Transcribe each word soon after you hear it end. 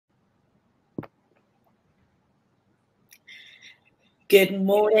Good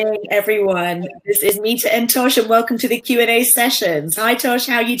morning, everyone. This is Mita and Tosh, and welcome to the Q&A sessions. Hi, Tosh.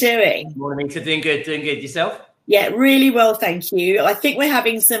 How are you doing? Morning, Mita. Doing good. Yourself? Yeah, really well, thank you. I think we're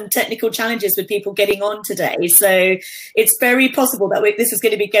having some technical challenges with people getting on today, so it's very possible that this is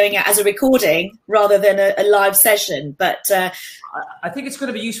going to be going out as a recording rather than a live session. But I think it's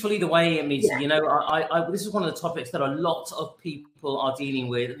going to be useful either way, Mita. Yeah. You know, this is one of the topics that a lot of people are dealing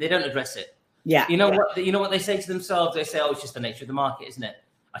with. They don't address it. Yeah. You know what they say to themselves? They say, "Oh, it's just the nature of the market, isn't it?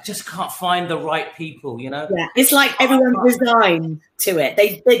 I just can't find the right people." You know. Yeah. It's like everyone's resigned to it.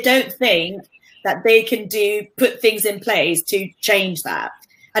 They don't think that they can put things in place to change that.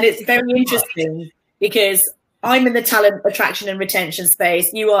 And it's very interesting because I'm in the talent attraction and retention space.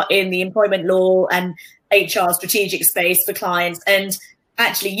 You are in the employment law and HR strategic space for clients. And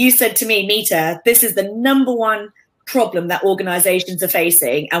actually, you said to me, Mita, this is the number one problem that organizations are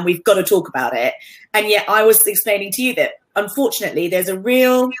facing, and we've got to talk about it. And yet I was explaining to you that unfortunately there's a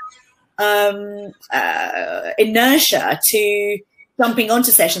real inertia to jumping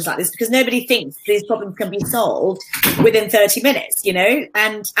onto sessions like this because nobody thinks these problems can be solved within 30 minutes, you know.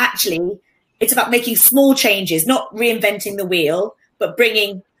 And actually it's about making small changes, not reinventing the wheel, but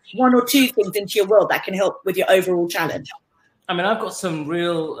bringing one or two things into your world that can help with your overall challenge. I mean, I've got some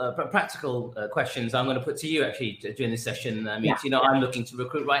real practical questions I'm going to put to you actually during this session. Yeah. You know, I'm looking to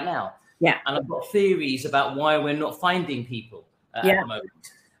recruit right now. Yeah. And I've got theories about why we're not finding people at the moment.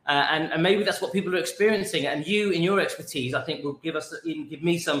 And maybe that's what people are experiencing. And you, in your expertise, I think will give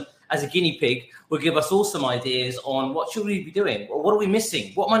me some, as a guinea pig, will give us all some ideas on what should we be doing? Or what are we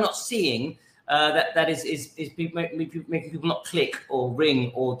missing? What am I not seeing that is making people not click or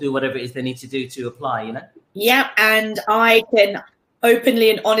ring or do whatever it is they need to do to apply, you know? Yeah, and I can openly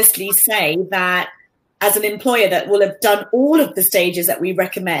and honestly say that as an employer that will have done all of the stages that we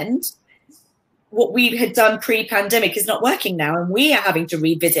recommend, what we had done pre-pandemic is not working now, and we are having to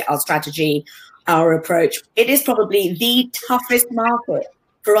revisit our strategy, our approach. It is probably the toughest market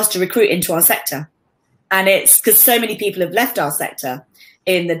for us to recruit into our sector. And it's because so many people have left our sector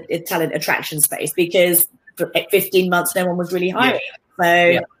in the talent attraction space because for 15 months, no one was really hiring.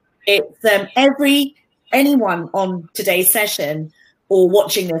 Yeah. So it's anyone on today's session or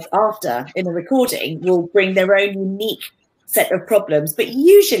watching this after in the recording will bring their own unique set of problems. But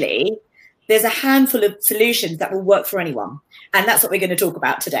usually there's a handful of solutions that will work for anyone. And that's what we're going to talk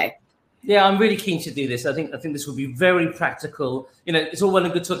about today. Yeah, I'm really keen to do this. I think this will be very practical. You know, it's all well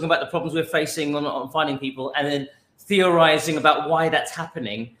and good talking about the problems we're facing on finding people and then theorizing about why that's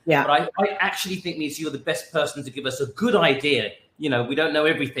happening. Yeah. But I actually think, Lisa, you're the best person to give us a good idea. You know, we don't know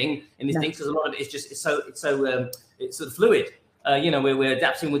everything in these things because a lot of it is just it's sort of fluid. You know, we're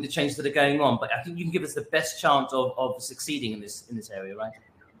adapting with the changes that are going on. But I think you can give us the best chance of succeeding in this area, right?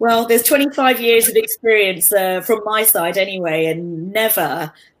 Well, there's 25 years of experience from my side anyway, and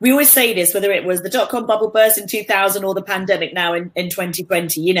we always say this, whether it was the dot-com bubble burst in 2000 or the pandemic now in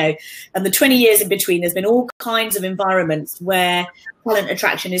 2020, you know, and the 20 years in between, there's been all kinds of environments where talent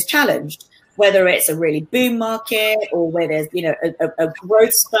attraction is challenged, whether it's a really boom market or where there's, you know, a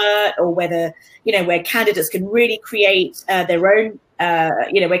growth spurt or whether, you know, where candidates can really create their own,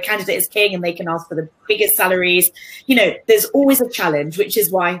 you know, where candidate is king and they can ask for the biggest salaries. You know, there's always a challenge, which is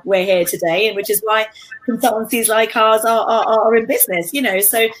why we're here today and which is why consultancies like ours are in business, you know.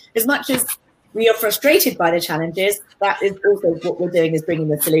 So as much as we are frustrated by the challenges, that is also what we're doing is bringing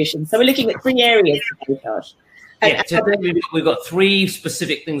the solutions. So we're looking at 3 areas today, Josh. Yeah, so we've got 3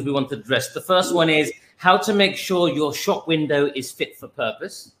 specific things we want to address. The first one is how to make sure your shop window is fit for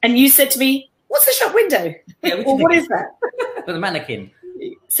purpose. And you said to me, what's a shop window? Yeah, well, what is that? For the mannequin.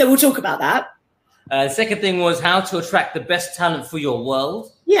 So we'll talk about that. The second thing was how to attract the best talent for your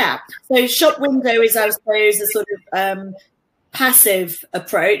world. Yeah. So shop window is, I suppose, a sort of passive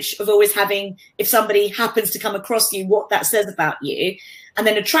approach of always having, if somebody happens to come across you, what that says about you. And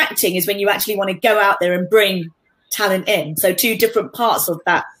then attracting is when you actually want to go out there and bring talent in. So 2 different parts of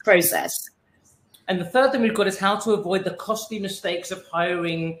that process. And the third thing we've got is how to avoid the costly mistakes of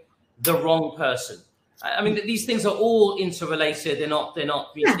hiring the wrong person. I mean, these things are all interrelated. They're not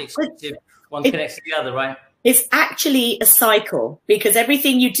mutually exclusive. One connects to the other, right? It's actually a cycle because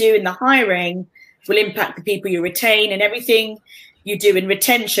everything you do in the hiring will impact the people you retain, and everything you do in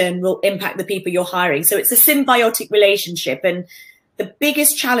retention will impact the people you're hiring. So it's a symbiotic relationship. And the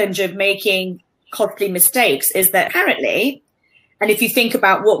biggest challenge of making costly mistakes is that apparently, and if you think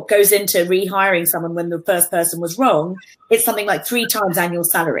about what goes into rehiring someone when the first person was wrong, it's something like 3 times annual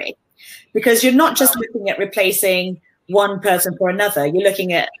salary. Because you're not just looking at replacing one person for another. You're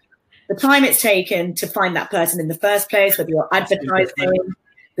looking at the time it's taken to find that person in the first place, whether you're advertising,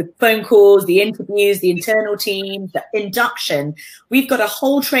 the phone calls, the interviews, the internal team, the induction. We've got a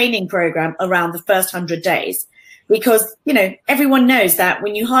whole training program around the first 100 days because, you know, everyone knows that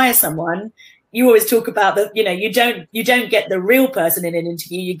when you hire someone, you always talk about the, you know, you don't get the real person in an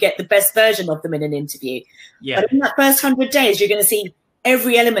interview, you get the best version of them in an interview. Yeah. But in that first 100 days, you're going to see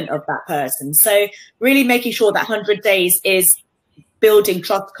every element of that person. So really making sure that 100 days is building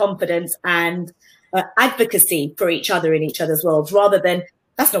trust, confidence, and advocacy for each other in each other's worlds, rather than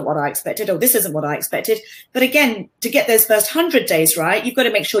that's not what I expected, or this isn't what I expected. But again, to get those first 100 days right, you've got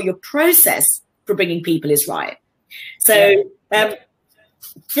to make sure your process for bringing people is right. So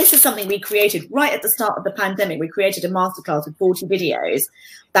this is something we created right at the start of the pandemic. We created a masterclass with 40 videos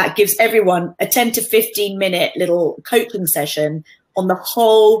that gives everyone a 10 to 15 minute little coaching session on the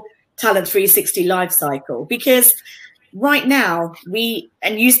whole Talent 360 life cycle. Because right now,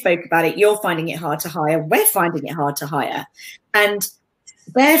 and you spoke about it, you're finding it hard to hire, we're finding it hard to hire. And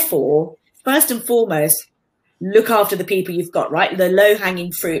therefore, first and foremost, look after the people you've got, right? The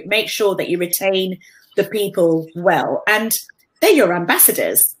low-hanging fruit. Make sure that you retain the people well. And they're your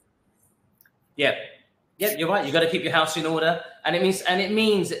ambassadors. Yeah, you're right. You've got to keep your house in order. And it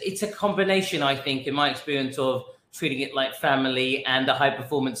means it's a combination, I think, in my experience, of treating it like family and a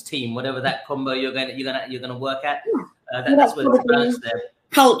high-performance team, whatever that combo you're going to work at. That's where the balance there.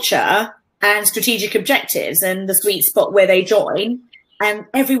 Culture and strategic objectives and the sweet spot where they join. And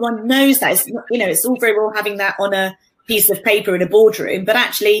everyone knows that. It's, you know, it's all very well having that on a piece of paper in a boardroom, but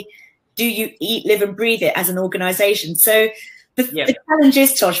actually, do you eat, live and breathe it as an organization? So the challenge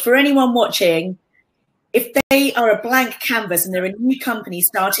is, Tosh, for anyone watching, if they are a blank canvas and they're a new company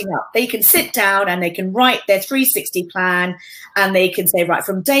starting up, they can sit down and they can write their 360 plan and they can say, right,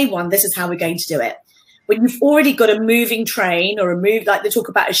 from day one, this is how we're going to do it. When you've already got a moving train or like they talk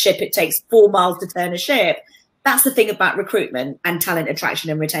about a ship, it takes 4 miles to turn a ship. That's the thing about recruitment and talent attraction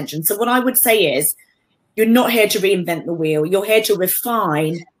and retention. So what I would say is, you're not here to reinvent the wheel. You're here to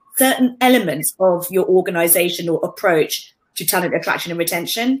refine certain elements of your organizational approach to talent attraction and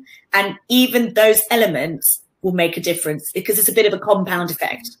retention. And even those elements will make a difference because it's a bit of a compound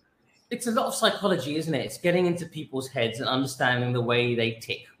effect. It's a lot of psychology, isn't it? It's getting into people's heads and understanding the way they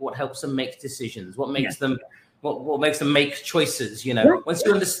tick, what helps them make decisions, what makes them make choices. You know, once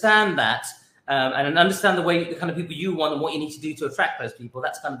you understand that and understand the kind of people you want and what you need to do to attract those people,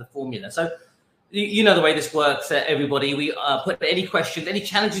 that's kind of the formula. So you know the way this works, everybody. We put any questions, any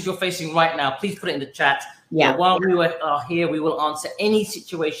challenges you're facing right now, please put it in the chat. Yeah. While we are here, we will answer any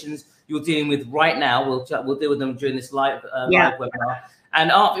situations you're dealing with right now. We'll deal with them during this live webinar. And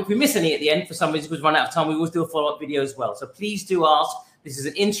if we miss any at the end, for some reason we've run out of time, we will do a follow-up video as well. So please do ask. This is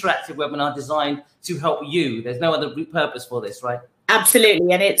an interactive webinar designed to help you. There's no other purpose for this, right?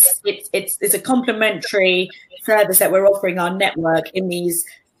 Absolutely, and it's a complementary service that we're offering our network in these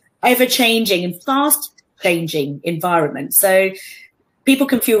ever-changing and fast-changing environments. So people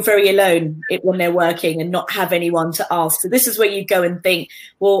can feel very alone when they're working and not have anyone to ask. So this is where you go and think,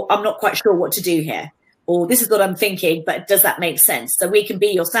 well, I'm not quite sure what to do here. Or this is what I'm thinking, but does that make sense? So we can be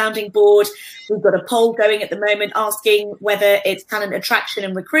your sounding board. We've got a poll going at the moment asking whether it's talent attraction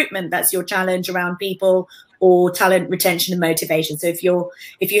and recruitment that's your challenge around people, or talent retention and motivation. So if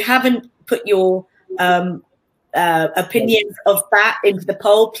you haven't put your opinions of that into the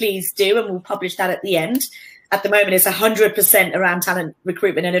poll, please do, and we'll publish that at the end. At the moment, it's 100% around talent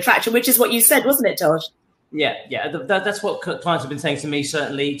recruitment and attraction, which is what you said, wasn't it, Tosh? Yeah. That's what clients have been saying to me,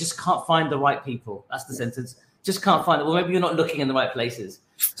 certainly. Just can't find the right people. That's the sentence. Just can't find it. Well, maybe you're not looking in the right places.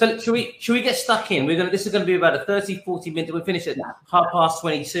 So should we get stuck in? This is going to be about a 30, 40 minute. We'll finish at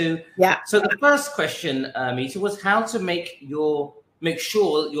 22:30. Yeah. So the first question, Mita, was how to make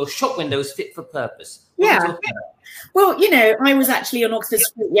sure your shop window is fit for purpose. Yeah. Well, you know, I was actually on Oxford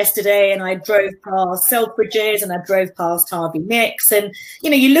Street yesterday and I drove past Selfridges and I drove past Harvey Nicks. And, you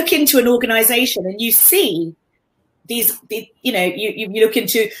know, you look into an organization and you see you look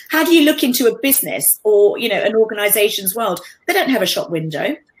into, how do you look into a business or, you know, an organization's world? They don't have a shop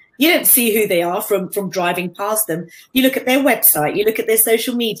window. You don't see who they are from driving past them. You look at their website, you look at their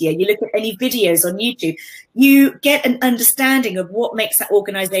social media, you look at any videos on YouTube. You get an understanding of what makes that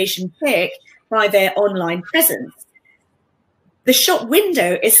organization tick by their online presence. The shop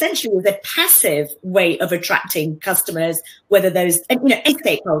window essentially is a passive way of attracting customers, whether those, you know, a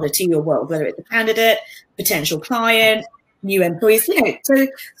stakeholder to your world, whether it's a candidate, potential client, new employees, you know.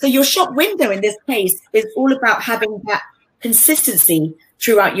 So your shop window in this case is all about having that consistency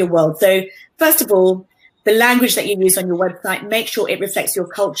throughout your world. So first of all, the language that you use on your website, make sure it reflects your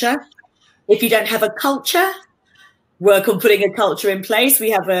culture. If you don't have a culture, work on putting a culture in place. We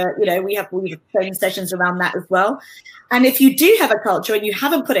have we have training sessions around that as well. And if you do have a culture and you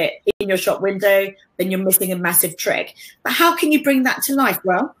haven't put it in your shop window, then you're missing a massive trick. But how can you bring that to life?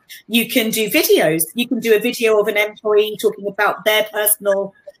 Well, you can do videos. You can do a video of an employee talking about their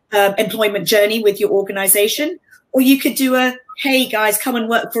personal employment journey with your organization. Or you could do a, hey guys, come and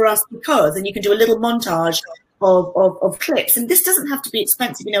work for us because, and you can do a little montage of clips. And this doesn't have to be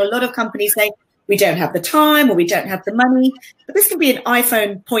expensive. You know, a lot of companies say, we don't have the time or we don't have the money, but this can be an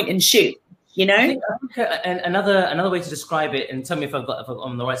iPhone point and shoot, you know? I think another way to describe it, and tell me if I'm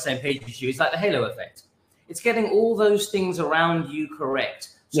on the right same page as you, is like the halo effect. It's getting all those things around you correct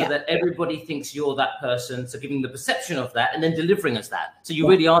so that everybody thinks you're that person. So giving the perception of that and then delivering as that. So you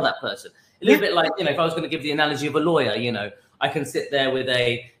really are that person. A little bit like, you know, if I was going to give the analogy of a lawyer, you know, I can sit there with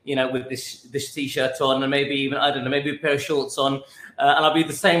with this t-shirt on and maybe even, I don't know, maybe a pair of shorts on, and I'll be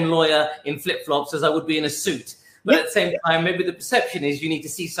the same lawyer in flip-flops as I would be in a suit. But at the same time, maybe the perception is you need to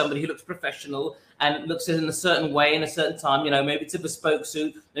see somebody who looks professional and looks in a certain way in a certain time. You know, maybe it's a bespoke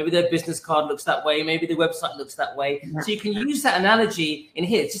suit, maybe their business card looks that way, maybe the website looks that way. So you can use that analogy in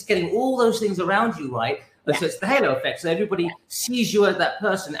here. It's just getting all those things around you right. So it's the halo effect. So everybody sees you as that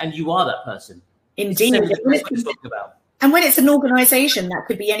person and you are that person. Indeed. And when it's an organization, that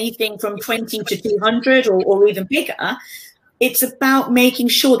could be anything from 20 to 200 or even bigger. It's about making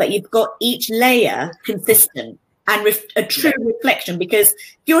sure that you've got each layer consistent and a true reflection, because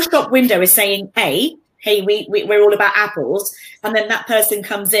your shop window is saying, hey, we're all about apples. And then that person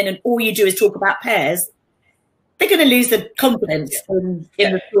comes in and all you do is talk about pears. They're going to lose the confidence in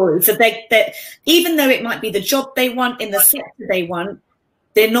the story. So they even though it might be the job they want in the sector they want,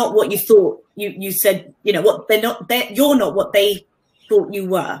 they're not what you thought you said, you know, what you're not what they thought you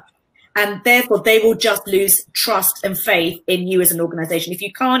were. And therefore they will just lose trust and faith in you as an organization. If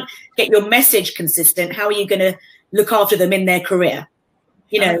you can't get your message consistent, how are you going to look after them in their career?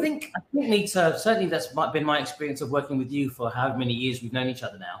 You know, I think Nita, certainly that's been my experience of working with you for however many years we've known each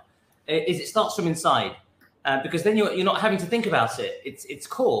other now, is it starts from inside. Because then you're not having to think about it. It's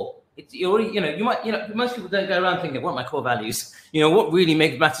core. You already, you know, most people don't go around thinking, what are my core values? You know, what really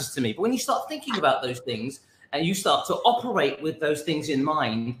matters to me? But when you start thinking about those things and you start to operate with those things in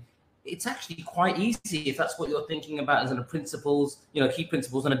mind, it's actually quite easy if that's what you're thinking about as in the principles, you know, key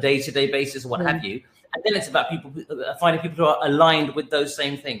principles on a day-to-day basis or what have you. And then it's about finding people who are aligned with those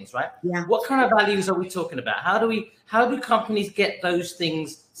same things, right? Yeah. What kind of values are we talking about? How do companies get those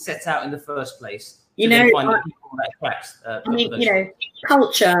things set out in the first place? You know, I mean, you know,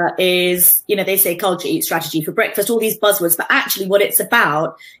 culture is, you know, they say culture eats strategy for breakfast, all these buzzwords, but actually what it's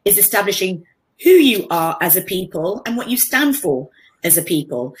about is establishing who you are as a people and what you stand for as a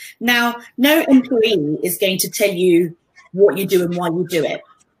people. Now, no employee is going to tell you what you do and why you do it,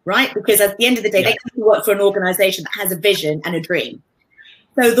 right? Because at the end of the day, they come to work for an organization that has a vision and a dream.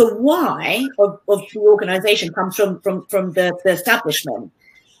 So the why of the organization comes from the establishment,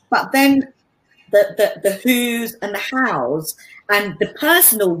 but then the who's and the how's and the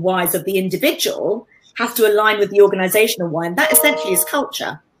personal whys of the individual have to align with the organizational why, and that essentially is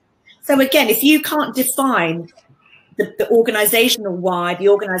culture. So again, if you can't define the organizational why, the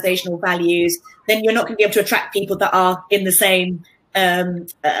organizational values, then you're not going to be able to attract people that are in the same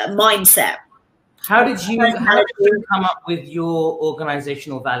mindset. How did you come up with your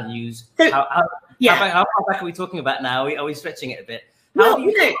organizational values? So, how far back are we talking about now? Are we stretching it a bit? Well,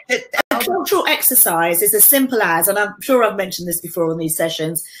 you know, a cultural exercise is as simple as, and I'm sure I've mentioned this before on these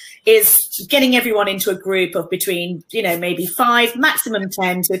sessions, is getting everyone into a group of between, you know, maybe 5, maximum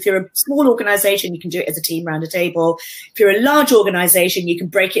 10. So if you're a small organization, you can do it as a team around a table. If you're a large organization, you can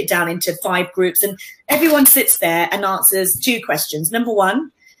break it down into 5 groups, and everyone sits there and answers 2 questions. Number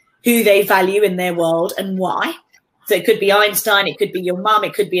 1, who they value in their world and why. So it could be Einstein, it could be your mum,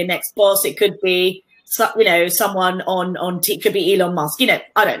 it could be an ex-boss, it could be, you know, someone it could be Elon Musk, you know,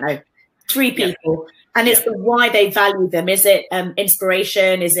 I don't know, 3 people. And it's the why they value them. Is it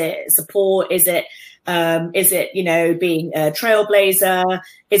inspiration? Is it support? Is it, you know, being a trailblazer?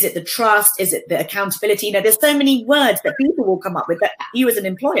 Is it the trust? Is it the accountability? You know, there's so many words that people will come up with that you as an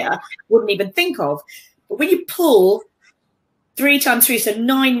employer wouldn't even think of. But when you pull 3 times 3, so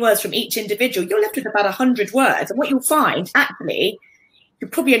 9 words from each individual, you're left with about 100 words. And what you'll find, actually, you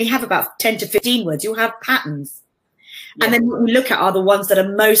probably only have about 10 to 15 words. You'll have patterns. Yeah. And then what you look at are the ones that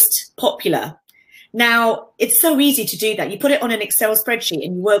are most popular. Now, it's so easy to do that. You put it on an Excel spreadsheet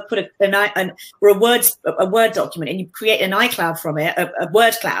and you put a Word document, and you create an iCloud from it, a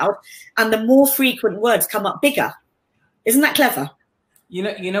word cloud, and the more frequent words come up bigger. Isn't that clever?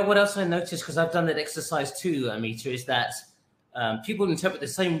 You know what else I noticed, because I've done that exercise too, Amita, is that people interpret the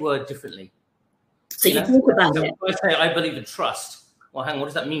same word differently. So you talk about it. I say I believe in trust. Well, hang on, what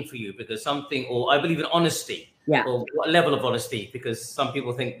does that mean for you? Because something, or I believe in honesty. Yeah. Or what level of honesty? Because some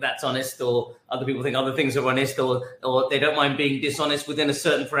people think that's honest, or other people think other things are honest, or they don't mind being dishonest within a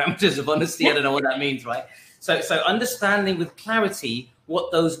certain parameters of honesty. I don't know what that means, right? So understanding with clarity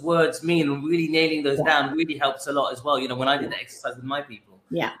what those words mean and really nailing those down really helps a lot as well. You know, when I did the exercise with my people,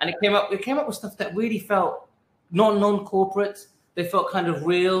 and it came up with stuff that really felt non-corporate. They felt kind of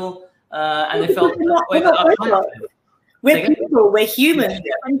real, and they felt we're people, we're humans,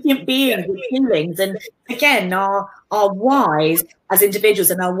 sentient beings with feelings. And again, our whys as individuals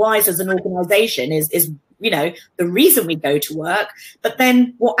and our whys as an organization is you know, the reason we go to work. But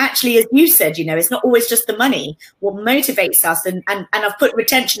then what actually, as you said, you know, it's not always just the money. What motivates us, and I've put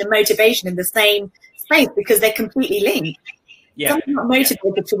retention and motivation in the same space because they're completely linked. Someone not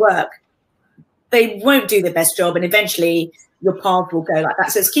motivated to work, they won't do the best job, and eventually your path will go like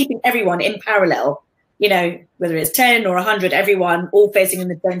that. So it's keeping everyone in parallel, you know, whether it's 10 or 100, everyone all facing in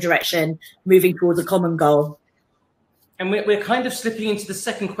the same direction, moving towards a common goal. And we're kind of slipping into the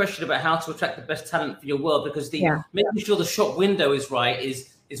second question about how to attract the best talent for your world, because making sure the shop window is right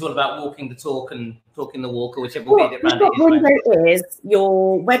is all about walking the talk and talking the walk, or whichever way it is.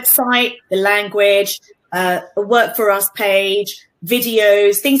 Your website, the language, a work for us page,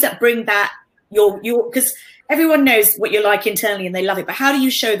 videos, things that bring that your because everyone knows what you're like internally and they love it, but how do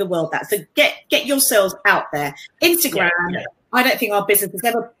you show the world that? So get yourselves out there. Instagram. I don't think our business has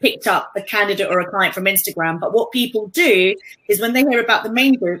ever picked up a candidate or a client from Instagram, but what people do is when they hear about the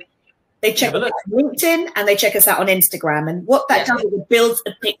main group, they check us out on LinkedIn and they check us out on Instagram. And what that does is it builds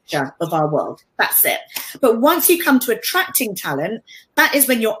a picture of our world. That's it. But once you come to attracting talent, that is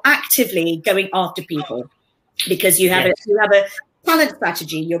when you're actively going after people, because you have a talent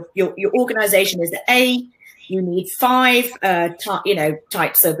strategy. Your organization is you need 5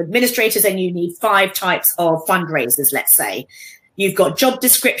 types of administrators, and you need 5 types of fundraisers, let's say. You've got job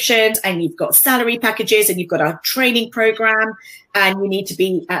descriptions, and you've got salary packages, and you've got a training program, and you need to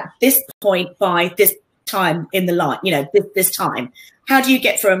be at this point by this time in the line, you know, this time. How do you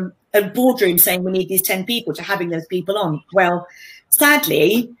get from a boardroom saying we need these 10 people to having those people on? Well,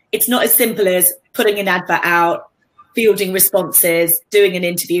 sadly, it's not as simple as putting an advert out, fielding responses, doing an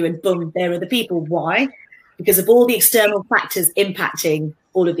interview, and boom, there are the people. Why? Because of all the external factors impacting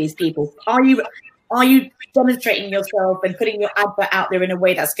all of these people. Are you demonstrating yourself and putting your advert out there in a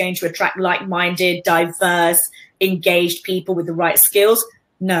way that's going to attract like-minded, diverse, engaged people with the right skills?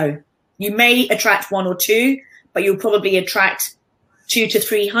 No. You may attract 1 or 2, but you'll probably attract 200 to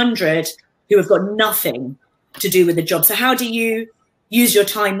 300 who have got nothing to do with the job. So how do you use your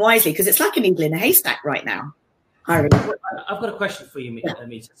time wisely? Because it's like a needle in a haystack right now. I've got a question for you,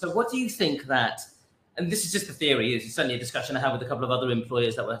 Mita. So what do you think that, and this is just a theory, it's certainly a discussion I have with a couple of other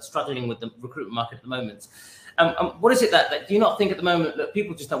employers that were struggling with the recruitment market at the moment. What is it that do you not think at the moment that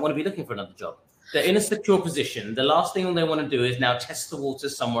people just don't want to be looking for another job? They're in a secure position. The last thing they want to do is now test the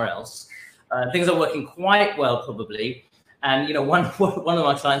waters somewhere else. Things are working quite well, probably. And, you know, one of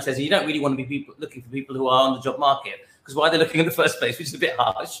my clients says, you don't really want to be looking for people who are on the job market, because why they're looking in the first place, which is a bit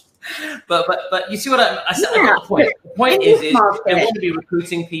harsh. But you see what I said? I got the point. The point is they want to be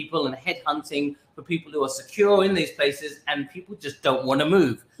recruiting people and headhunting for people who are secure in these places, and people just don't want to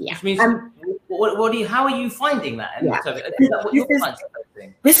move. Which means, how are you finding that? And so, is that what your clients are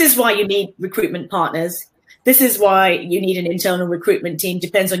doing? This is why you need recruitment partners. This is why you need an internal recruitment team.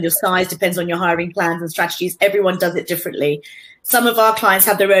 Depends on your size, depends on your hiring plans and strategies. Everyone does it differently. Some of our clients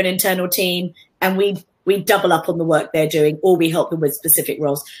have their own internal team, and we double up on the work they're doing, or we help them with specific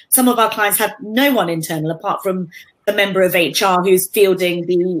roles. Some of our clients have no one internal apart from a member of HR who's fielding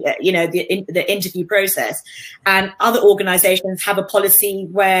the interview process. And other organizations have a policy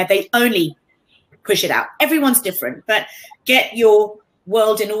where they only push it out. Everyone's different, but get your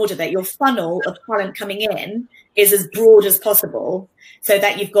world in order, that your funnel of talent coming in is as broad as possible, so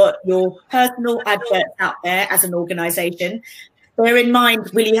that you've got your personal adverts out there as an organization. Bear in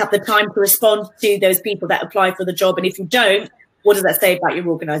mind, will you have the time to respond to those people that apply for the job? And if you don't, what does that say about your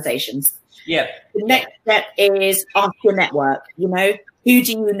organizations? The next step is ask your network, you know, who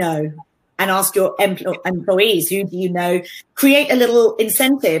do you know? And ask your employees, who do you know? Create a little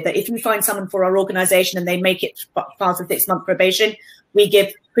incentive that if you find someone for our organization and they make it past a 6-month probation, we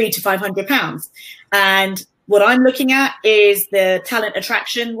give £300 to £500. And what I'm looking at is the talent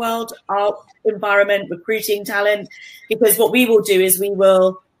attraction world, our environment, recruiting talent, because what we will do is we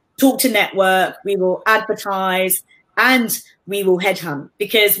will talk to network, we will advertise, and we will headhunt,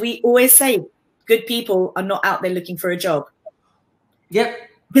 because we always say good people are not out there looking for a job.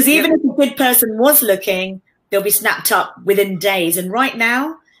 Because even if a good person was looking, they'll be snapped up within days. And right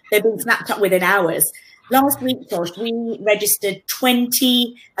now, they're being snapped up within hours. Last week, Josh, we registered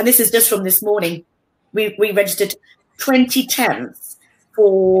 20, and this is just from this morning, we registered 20 temps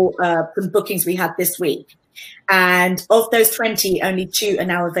for some bookings we had this week. And of those 20, only 2 are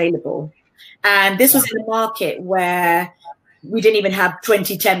now available. And this was in a market where we didn't even have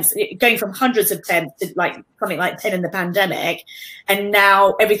 20 temps, going from hundreds of temps to like something like 10 in the pandemic. And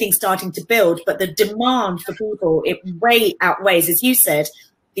now everything's starting to build. But the demand for people, it way outweighs, as you said,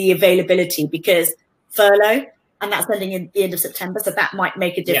 the availability, because furlough, and that's ending in the end of September. So that might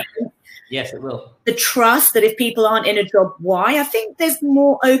make a difference. Yeah. Yes, it will. The trust that if people aren't in a job, why? I think there's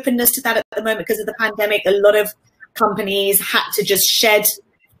more openness to that at the moment because of the pandemic. A lot of companies had to just shed,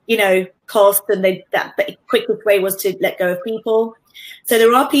 cost, and the quickest way was to let go of people. So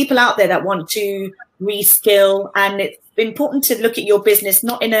there are people out there that want to reskill, and it's important to look at your business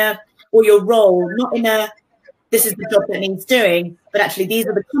or your role, not in a this is the job that needs doing, but actually these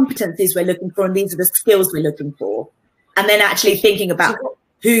are the competencies we're looking for and these are the skills we're looking for. And then actually thinking about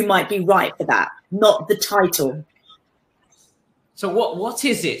who might be right for that, not the title. So what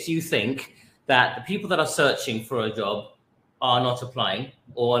is it you think that the people that are searching for a job are not applying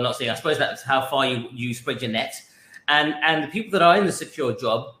or are not seeing? I suppose that's how far you spread your net. And the people that are in the secure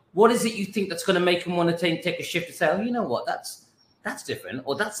job, what is it you think that's going to make them want to take a shift and say, oh, you know what, that's different,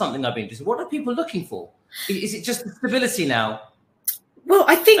 or that's something I've been interested in? What are people looking for? Is it just the stability now? Well,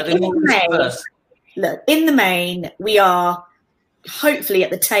 I think in the main, we are hopefully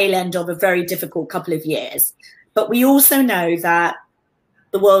at the tail end of a very difficult couple of years. But we also know that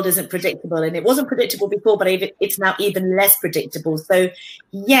the world isn't predictable, and it wasn't predictable before, but it's now even less predictable. So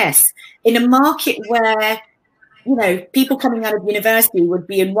yes, in a market where, people coming out of university would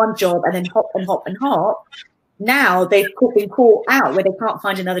be in one job and then hop and hop and hop, now they've been caught out where they can't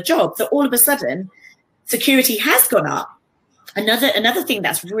find another job. So all of a sudden, security has gone up. Another thing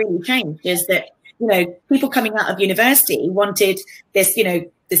that's really changed is that, people coming out of university wanted this,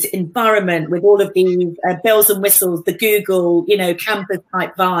 this environment with all of these bells and whistles, the Google, campus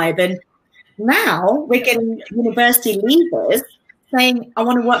type vibe. And now we're getting university leavers saying, I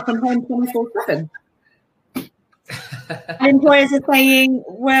want to work from home 24/7. And employers are saying,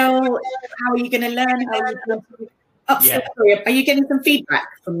 well, how are you going to learn? How are you going to upskill? Are you getting some feedback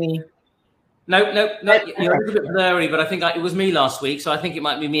from me? No, you're a little bit blurry, but I think it was me last week, so I think it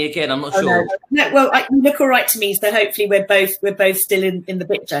might be me again. I'm not sure. No, well, you look all right to me, so hopefully we're both still in the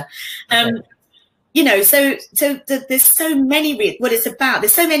picture. Okay. So there's so many what it's about.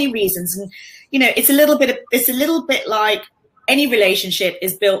 There's so many reasons, and it's a little bit like any relationship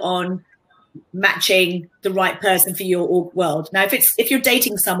is built on matching the right person for your world. Now, if you're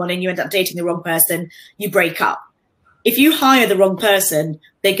dating someone and you end up dating the wrong person, you break up. If you hire the wrong person,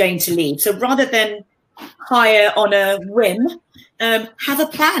 they're going to leave. So rather than hire on a whim, have a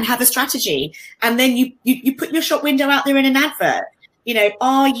plan, have a strategy, and then you put your shop window out there in an advert.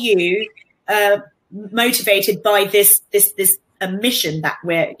 Are you motivated by this mission that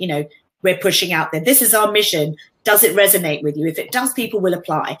we're pushing out there? This is our mission. Does it resonate with you? If it does, people will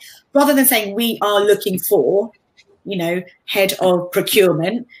apply. Rather than saying we are looking for, head of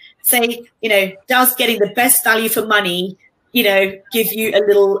procurement, say, does getting the best value for money, give you a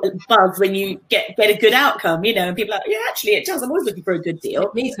little buzz when you get a good outcome, and people are like, yeah, actually it does. I'm always looking for a good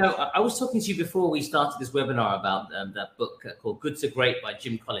deal. So I was talking to you before we started this webinar about that book called Good to Great by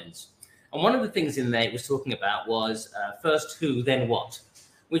Jim Collins. And one of the things in there it was talking about was first who, then what,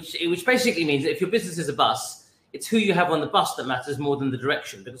 which basically means that if your business is a bus, it's who you have on the bus that matters more than the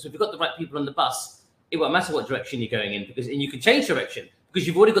direction. Because if you've got the right people on the bus, it won't matter what direction you're going in, and you can change direction because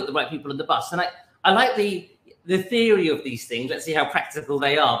you've already got the right people on the bus. And I like the theory of these things. Let's see how practical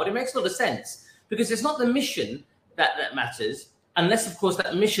they are. But it makes a lot of sense because it's not the mission that matters, unless, of course,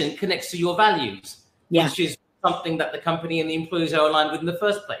 that mission connects to your values, which is something that the company and the employees are aligned with in the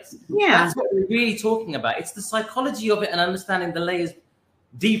first place. Yeah, that's what we're really talking about. It's the psychology of it and understanding the layers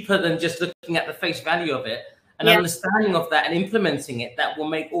deeper than just looking at the face value of it. And understanding of that and implementing it, that will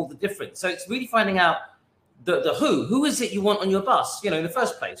make all the difference. So it's really finding out the who is it you want on your bus, in the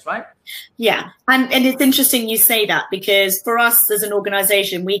first place, right? Yeah. And it's interesting you say that, because for us as an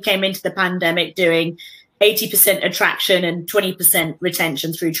organization, we came into the pandemic doing 80% attraction and 20%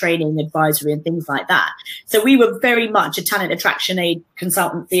 retention through training, advisory and things like that. So we were very much a talent attraction aid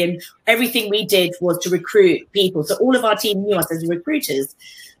consultancy, and everything we did was to recruit people. So all of our team knew us as recruiters.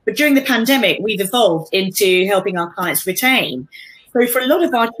 But during the pandemic, we've evolved into helping our clients retain. So for a lot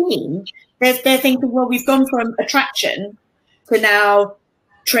of our team, they're thinking, well, we've gone from attraction to now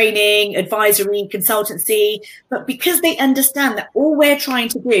training, advisory, consultancy. But because they understand that all we're trying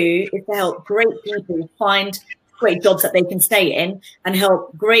to do is to help great people find great jobs that they can stay in and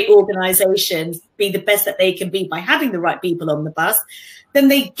help great organizations be the best that they can be by having the right people on the bus, then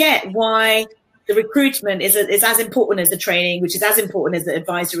they get why the recruitment is as important as the training, which is as important as the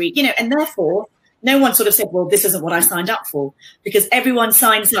advisory, you know, and therefore no one sort of said, well, this isn't what I signed up for, because everyone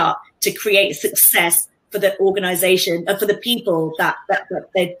signs up to create success for the organization, for the people that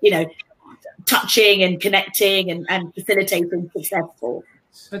they're, you know, touching and connecting and facilitating success for.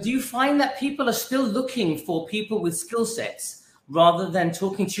 So do you find that people are still looking for people with skill sets rather than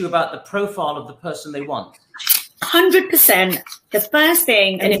talking to you about the profile of the person they want? 100%. The first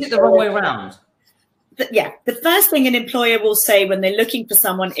thing... And is it the wrong way around? Yeah, the first thing an employer will say when they're looking for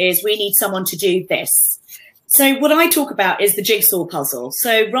someone is, we need someone to do this. So what I talk about is the jigsaw puzzle.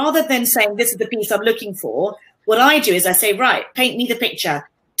 So rather than saying, this is the piece I'm looking for, what I do is I say, right, paint me the picture.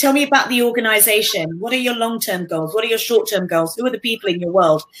 Tell me about the organization. What are your long-term goals? What are your short-term goals? Who are the people in your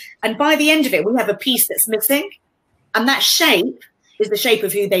world? And by the end of it, we have a piece that's missing. And that shape is the shape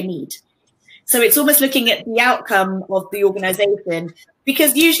of who they need. So it's almost looking at the outcome of the organization,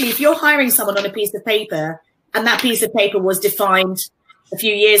 because usually if you're hiring someone on a piece of paper and that piece of paper was defined a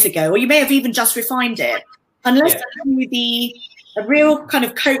few years ago, or you may have even just refined it, unless you do a real kind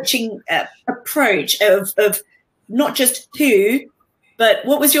of coaching approach of not just who, but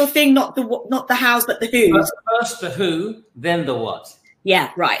what was your thing? Not the hows, but the who. First the who, then the what.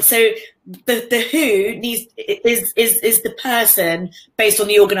 Yeah, right. So the who is the person based on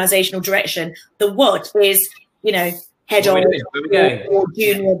the organizational direction. The what is, you know, head on or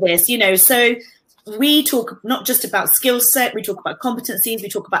junior this, you know. So we talk not just about skill set, we talk about competencies, we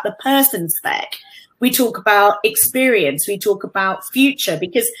talk about the person spec, we talk about experience, we talk about future,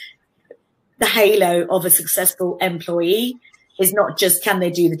 because the halo of a successful employee is not just can they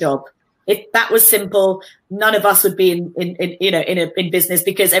do the job. If that was simple, none of us would be in business,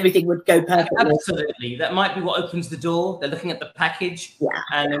 because everything would go perfectly. Absolutely, that might be what opens the door. They're looking at the package,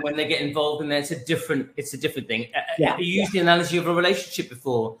 and then when they get involved in there, it's a different thing. You used the analogy of a relationship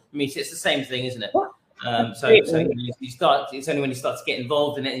before. I mean, it's the same thing, isn't it? So you start. It's only when you start to get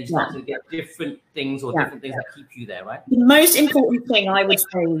involved in it and you start to get different things different things that keep you there, right? The most important thing I would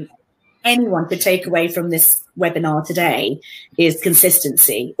say anyone could take away from this webinar today is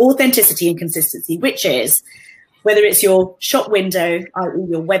consistency, authenticity and consistency, which is whether it's your shop window, i.e.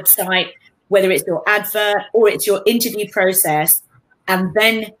 your website, whether it's your advert or it's your interview process, and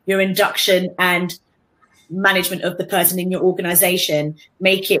then your induction and management of the person in your organization.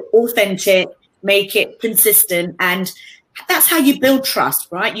 Make it authentic, make it consistent, and that's how you build trust,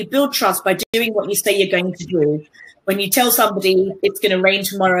 right? You build trust by doing what you say you're going to do. When you tell somebody it's going to rain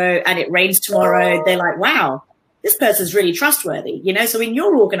tomorrow and it rains tomorrow, they're like, wow, this person's really trustworthy, you know? So in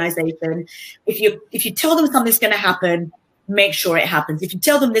your organization, if you tell them something's going to happen, make sure it happens. If you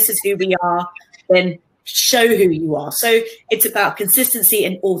tell them this is who we are, then show who you are. So it's about consistency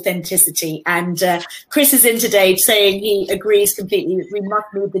and authenticity. And Chris is in today saying he agrees completely. We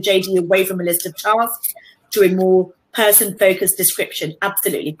must move the JD away from a list of tasks to a more person-focused description.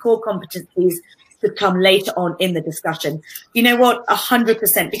 Absolutely. Core competencies could come later on in the discussion. You know what?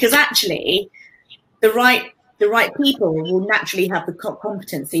 100%, because actually the right people will naturally have the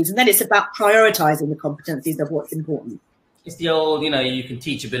competencies, and then it's about prioritizing the competencies of what's important. It's the old, you know, you can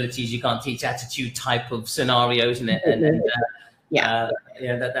teach abilities, you can't teach attitude type of scenarios, isn't it?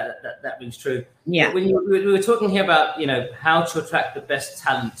 That rings true. Yeah. But when we were talking here about, you know, how to attract the best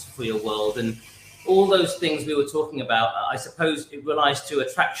talent for your world, and all those things we were talking about, I suppose it relies to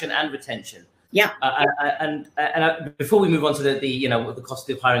attraction and retention. Yeah. And before we move on to the you know, the cost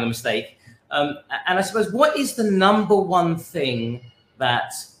of hiring a mistake, and I suppose, what is the number one thing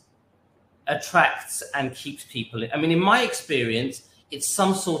that attracts and keeps people? I mean, in my experience, it's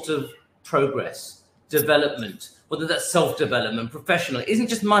some sort of progress, development, whether that's self-development, professional. It isn't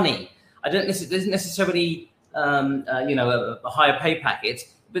just money. It isn't necessarily you know, a higher pay packet,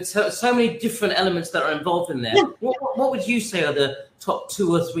 but so many different elements that are involved in there. Yeah. What would you say are the top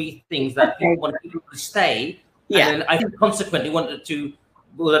 2 or 3 things that people want people to stay? Yeah. And I think consequently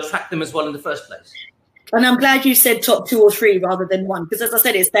will attract them as well in the first place. And I'm glad you said top 2 or 3 rather than 1, because as I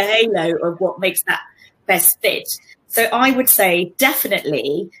said, it's the halo of what makes that best fit. So I would say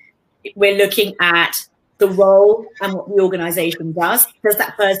definitely we're looking at the role and what the organization does. Does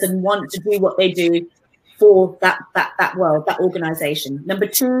that person want to do what they do for that world, that organization? Number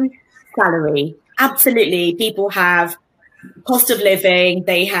 2, salary. Absolutely. People have cost of living,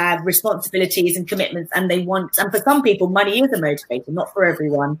 they have responsibilities and commitments, and for some people, money is a motivator, not for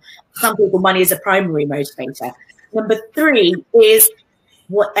everyone. For some people, money is a primary motivator. Number 3 is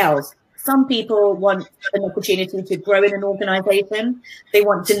what else? Some people want an opportunity to grow in an organization. They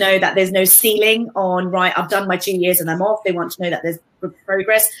want to know that there's no ceiling on, right, I've done my 2 years and I'm off. They want to know that there's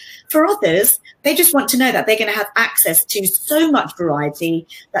progress. For others, they just want to know that they're going to have access to so much variety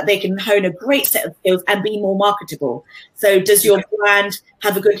that they can hone a great set of skills and be more marketable. So does your brand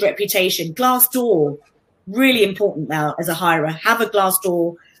have a good reputation? Glassdoor, really important now as a hirer. Have a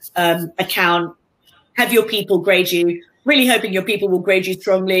Glassdoor account. Have your people grade you. Really hoping your people will grade you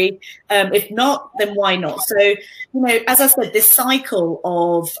strongly. If not, then why not? So, as I said, this cycle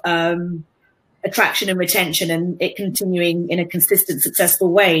of attraction and retention and it continuing in a consistent,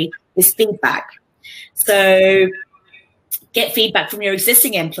 successful way is feedback. So get feedback from your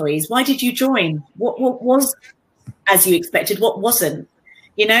existing employees. Why did you join? What was as you expected? What wasn't?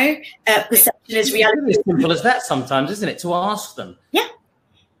 Perception is reality. It's as simple as that sometimes, isn't it? To ask them. Yeah.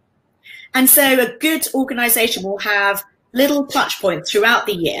 And so a good organization will have little touch points throughout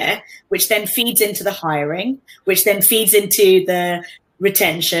the year, which then feeds into the hiring, which then feeds into the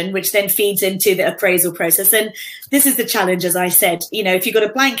retention, which then feeds into the appraisal process. And this is the challenge, as I said, if you've got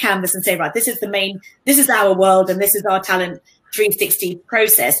a blank canvas and say, right, this is our world and this is our talent 360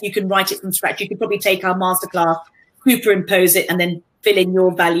 process, you can write it from scratch. You could probably take our masterclass, superimpose it, and then fill in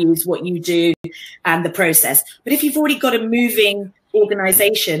your values, what you do, and the process. But if you've already got a moving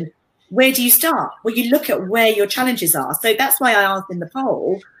organization, where do you start? Well, you look at where your challenges are. So that's why I asked in the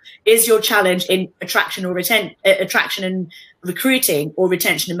poll, is your challenge in attraction and recruiting, or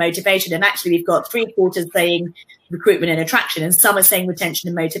retention and motivation? And actually, we've got 3/4 saying recruitment and attraction, and some are saying retention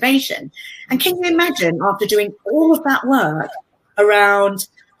and motivation. And can you imagine, after doing all of that work around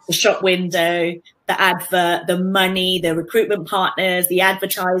the shop window, the advert, the money, the recruitment partners, the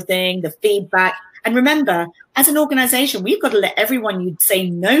advertising, the feedback, and remember, as an organization, we've got to let everyone you say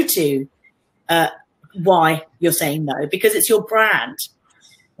no to why you're saying no, because it's your brand.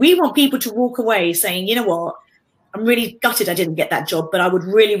 We want people to walk away saying, you know what, I'm really gutted I didn't get that job, but I would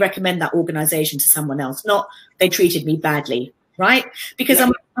really recommend that organization to someone else, not they treated me badly, right? Because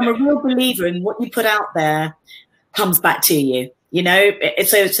I'm a real believer in what you put out there comes back to you,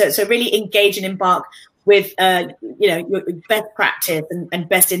 So really engage and embark with, your best practice and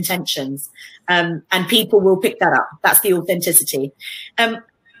best intentions. And people will pick that up. That's the authenticity. And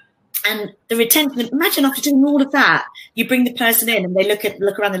the retention, imagine after doing all of that, you bring the person in and they look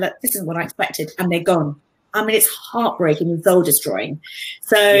around, they're like, this isn't what I expected. And they're gone. I mean, it's heartbreaking and soul destroying.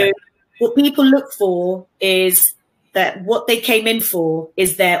 So what people look for is that what they came in for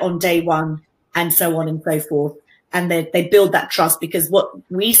is there on day one, and so on and so forth. And they build that trust, because what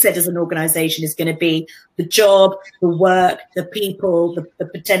we said as an organization is going to be the job, the work, the people, the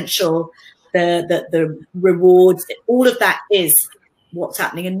potential, the rewards, all of that is what's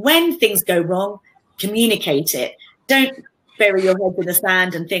happening. And when things go wrong, communicate it. Don't bury your head in the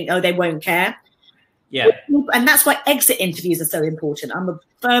sand and think, oh, they won't care. Yeah. And that's why exit interviews are so important. I'm a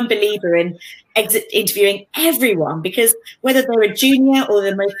firm believer in exit interviewing everyone, because whether they're a junior or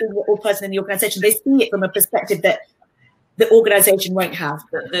the most senior person in the organization, they see it from a perspective that the organization won't have.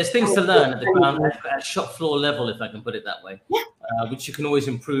 There's things to learn at the ground, at shop floor level, if I can put it that way, which you can always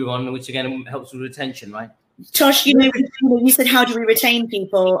improve on, which again helps with retention, right? Tosh, you said, how do we retain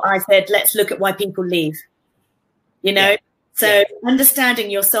people? I said, let's look at why people leave, So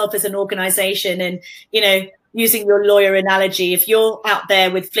understanding yourself as an organization and, using your lawyer analogy, if you're out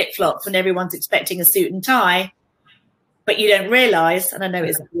there with flip-flops and everyone's expecting a suit and tie, but you don't realize, and I know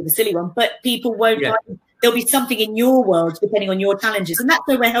it's a silly one, but people won't like, there'll be something in your world depending on your challenges. And that's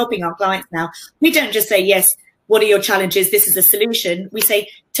where we're helping our clients now. We don't just say, yes, what are your challenges? This is a solution. We say,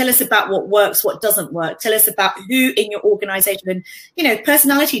 tell us about what works, what doesn't work. Tell us about who in your organization. And,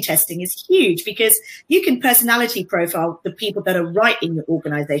 personality testing is huge, because you can personality profile the people that are right in your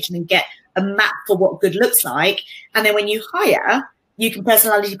organization and get a map for what good looks like. And then when you hire, you can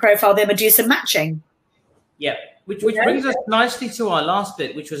personality profile them and do some matching. Yeah, which brings us nicely to our last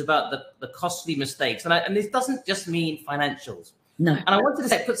bit, which was about the costly mistakes. And this doesn't just mean financials. No. And I wanted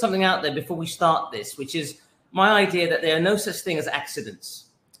to put something out there before we start this, which is my idea that there are no such thing as accidents.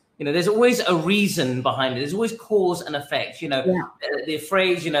 There's always a reason behind it. There's always cause and effect. The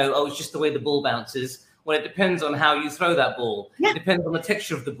phrase, oh, it's just the way the ball bounces. Well, it depends on how you throw that ball. Yeah. It depends on the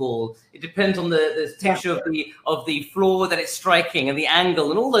texture of the ball. It depends on the texture of the floor that it's striking and the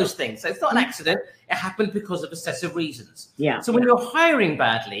angle and all those things. So it's not an accident. It happened because of a set of reasons. Yeah. So when you're hiring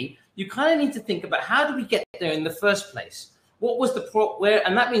badly, you kind of need to think about, how do we get there in the first place? What was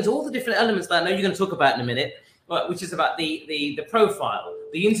and that means all the different elements that I know you're going to talk about in a minute. which is about the profile,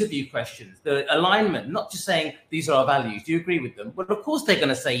 the interview questions, the alignment, not just saying these are our values. Do you agree with them? Well, of course they're going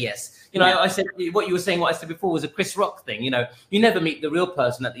to say yes. You know, I said what you were saying, what I said before was a Chris Rock thing. You know, you never meet the real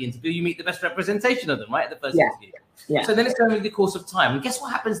person at the interview. You meet the best representation of them, right? At the first interview. Yeah. So then it's going over the course of time. And guess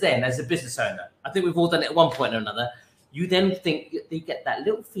what happens then as a business owner? I think we've all done it at one point or another. You then think you get that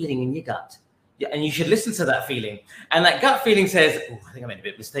little feeling in your gut. Yeah, and you should listen to that feeling. And that gut feeling says, oh, I think I made a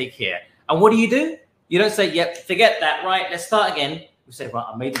bit of a mistake here. And what do? You don't say, yep, forget that, right, let's start again. You say, right,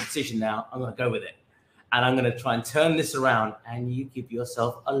 I made a decision now. I'm going to go with it. And I'm going to try and turn this around. And you give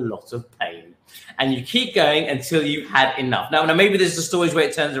yourself a lot of pain. And you keep going until you've had enough. Now maybe there's the stories where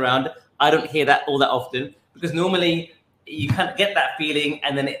it turns around. I don't hear that all that often. Because normally you kind of get that feeling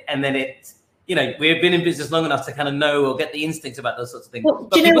and then it, you know, we've been in business long enough to kind of know or get the instincts about those sorts of things. Well,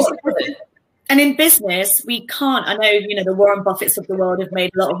 do you know what? And in business, we can't, I know, you know, the Warren Buffetts of the world have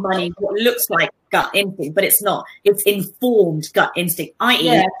made a lot of money, what looks like gut instinct, but it's not. It's informed gut instinct,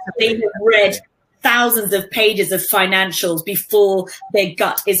 i.e. they have read thousands of pages of financials before their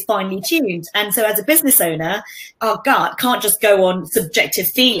gut is finely tuned. And so as a business owner, our gut can't just go on subjective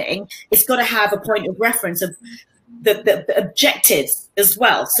feeling. It's got to have a point of reference of the objectives as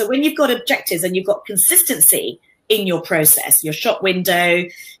well. So when you've got objectives and you've got consistency in your process, your shop window,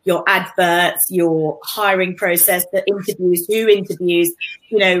 your adverts, your hiring process, the interviews, who interviews,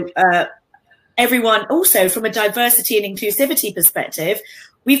 you know, everyone. Also from a diversity and inclusivity perspective,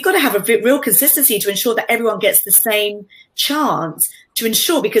 we've got to have a real consistency to ensure that everyone gets the same chance to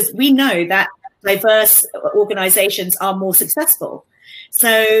ensure, because we know that diverse organizations are more successful.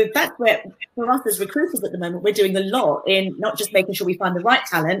 So that's where, for us as recruiters at the moment, we're doing a lot in not just making sure we find the right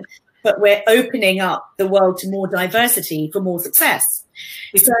talent, but we're opening up the world to more diversity for more success.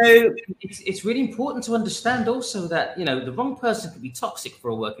 So it's really important to understand also that, you know, the wrong person can be toxic for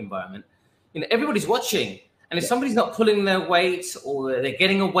a work environment. You know, everybody's watching. And if somebody's not pulling their weight or they're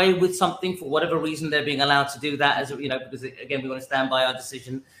getting away with something for whatever reason, they're being allowed to do that, as you know, because again, we want to stand by our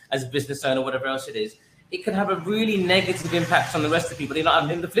decision as a business owner, whatever else it is. It can have a really negative impact on the rest of the people. You know, I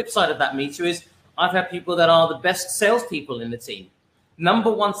mean, the flip side of that meter is I've had people that are the best salespeople in the team.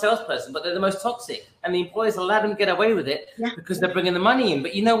 Number one salesperson, but they're the most toxic, and the employers allow them to get away with it because they're bringing the money in.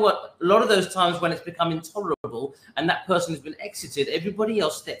 But you know what? A lot of those times when it's become intolerable and that person has been exited, everybody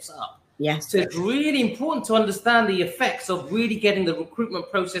else steps up. Yes. So it's really important to understand the effects of really getting the recruitment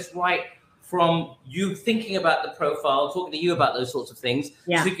process right, from you thinking about the profile, talking to you about those sorts of things,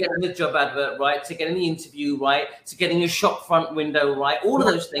 to getting the job advert right, to getting the interview right, to getting your shop front window right. All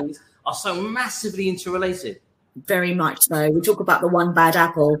of those things are so massively interrelated. Very much so. We talk about the one bad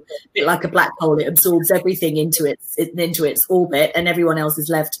apple, a bit like a black hole. It absorbs everything into its orbit, and everyone else is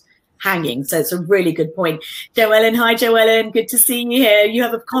left hanging. So it's a really good point. Joellen, hi Joellen, good to see you here. You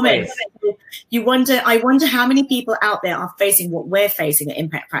have a comment. I wonder how many people out there are facing what we're facing at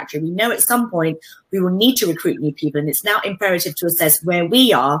Impact Factory. We know at some point we will need to recruit new people, and it's now imperative to assess where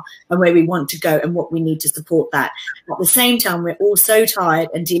we are and where we want to go and what we need to support that. At the same time, we're all so tired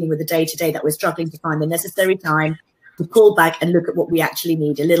and dealing with the day-to-day that we're struggling to find the necessary time to pull back and look at what we actually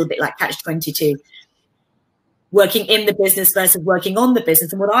need, a little bit like Catch-22. Working in the business versus working on the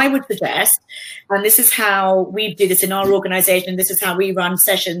business. And what I would suggest, and this is how we do this in our organization, this is how we run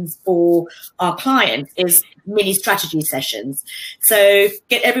sessions for our clients, is mini strategy sessions. So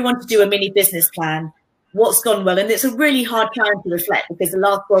get everyone to do a mini business plan. What's gone well? And it's a really hard time to reflect because the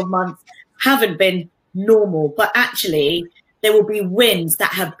last 12 months haven't been normal, but actually there will be wins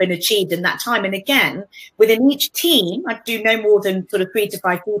that have been achieved in that time. And again, within each team, I do no more than sort of 3 to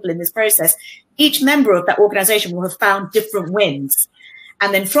 5 people in this process. Each member of that organization will have found different wins.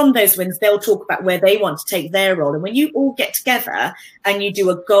 And then from those wins, they'll talk about where they want to take their role. And when you all get together and you do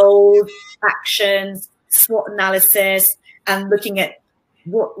a goal, actions, SWOT analysis, and looking at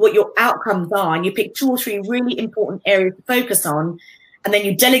what your outcomes are, and you pick 2 or 3 really important areas to focus on, and then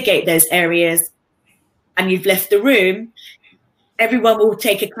you delegate those areas and you've left the room, everyone will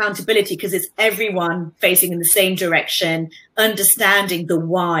take accountability because it's everyone facing in the same direction, understanding the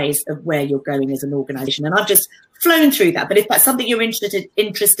whys of where you're going as an organization. And I've just flown through that. But if that's something you're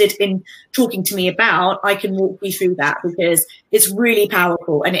interested in talking to me about, I can walk you through that because it's really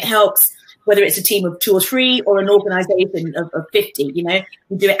powerful and it helps whether it's a team of 2 or 3 or an organization of 50, you know,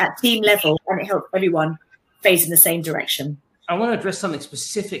 you do it at team level and it helps everyone face in the same direction. I want to address something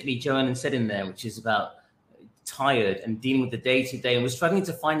specifically Joanne said in there, which is about tired and dealing with the day-to-day, and we're struggling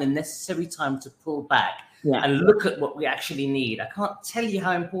to find the necessary time to pull back and look at what we actually need. I can't tell you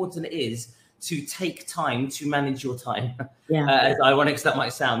how important it is to take time to manage your time. As ironic as that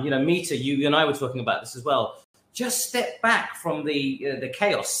might sound, you know, Mita, you and I were talking about this as well. just step back from the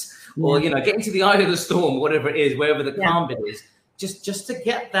chaos, or get into the eye of the storm, whatever it is, wherever the calm bit is. Just to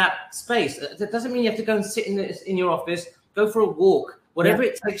get that space. That doesn't mean you have to go and sit in your office. Go for a walk, whatever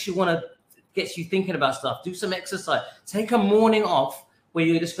it takes. Gets you thinking about stuff. Do some exercise. Take a morning off where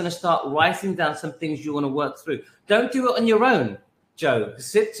you're just going to start writing down some things you want to work through. Don't do it on your own, Joe.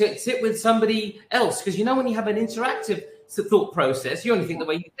 Sit with somebody else, because when you have an interactive thought process, you only think the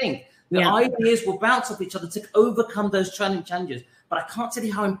way you think. The ideas will bounce off each other to overcome those challenges. But I can't tell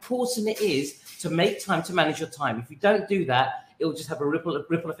you how important it is to make time to manage your time. If you don't do that, it will just have a ripple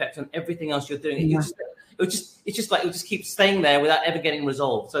effect on everything else you're doing. Yeah. It's just keep staying there without ever getting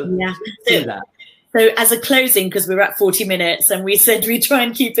resolved. So do that. So as a closing, because we're at 40 minutes and we said we try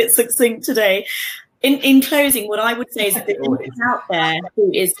and keep it succinct today. In closing, what I would say is that anyone out there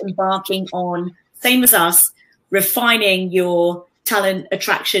who is embarking on, same as us, refining your talent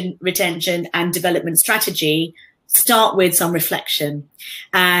attraction, retention, and development strategy, start with some reflection.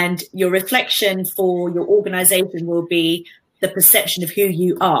 And your reflection for your organization will be the perception of who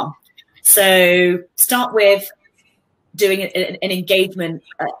you are. So start with doing an engagement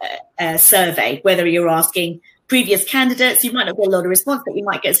survey, whether you're asking previous candidates, you might not get a lot of response, but you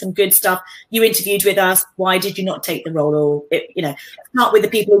might get some good stuff. You interviewed with us. Why did you not take the role? Or, start with the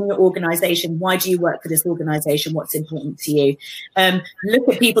people in your organization. Why do you work for this organization? What's important to you? Look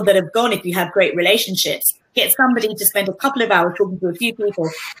at people that have gone. If you have great relationships, get somebody to spend a couple of hours talking to a few people.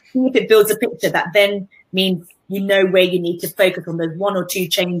 See if it builds a picture that then means where you need to focus on those one or two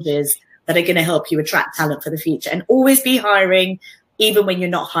changes that are going to help you attract talent for the future. And always be hiring, even when you're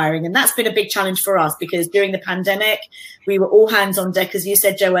not hiring. And that's been a big challenge for us, because during the pandemic, we were all hands on deck, as you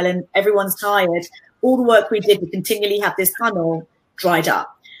said, Joelle, and everyone's tired. All the work we did, we continually have this funnel dried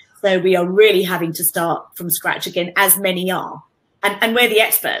up. So we are really having to start from scratch again, as many are. And we're the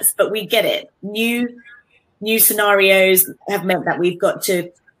experts, but we get it. New scenarios have meant that we've got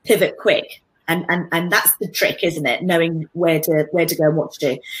to pivot quick. And that's the trick, isn't it? Knowing where to go and what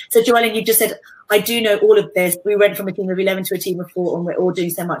to do. So, Joelle, you just said, I do know all of this. We went from a team of 11 to a team of 4, and we're all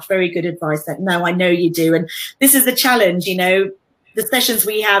doing so much. Very good advice. That no, I know you do. And this is the challenge, The sessions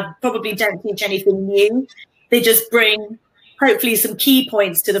we have probably don't teach anything new. They just bring, hopefully, some key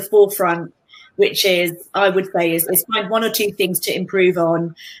points to the forefront, which is, I would say, is find one or two things to improve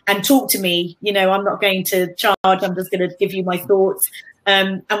on and talk to me. I'm not going to charge. I'm just going to give you my thoughts.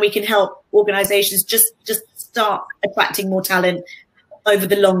 And we can help organizations just start attracting more talent over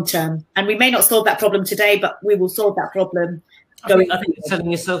the long term. And we may not solve that problem today, but we will solve that problem going I think you're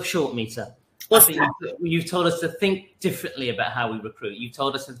selling yourself short, Mita. You've told us to think differently about how we recruit. You've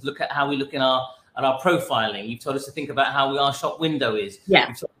told us to look at how we look at our profiling. You've told us to think about how our shop window is. Yeah.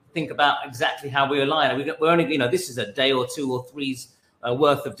 You've told us to think about exactly how we align. We're only, this is a day or 2 or 3's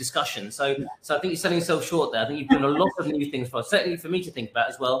worth of discussion. So I think you're selling yourself short there. I think you've done a lot of new things for us, certainly for me to think about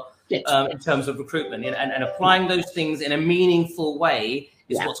as well, in terms of recruitment, and applying those things in a meaningful way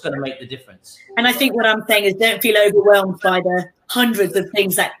is what's going to make the difference. And I think what I'm saying is, don't feel overwhelmed by the hundreds of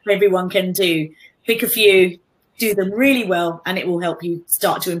things that everyone can do. Pick a few, do them really well, and it will help you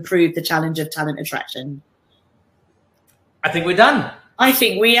start to improve the challenge of talent attraction. I think we're done. I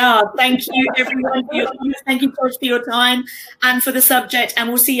think we are. Thank you, everyone, for your comments. Thank you, George, for your time and for the subject. And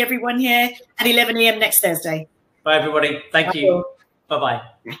we'll see everyone here at 11 a.m. next Thursday. Bye, everybody. Thank you.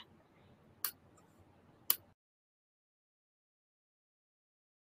 Bye-bye.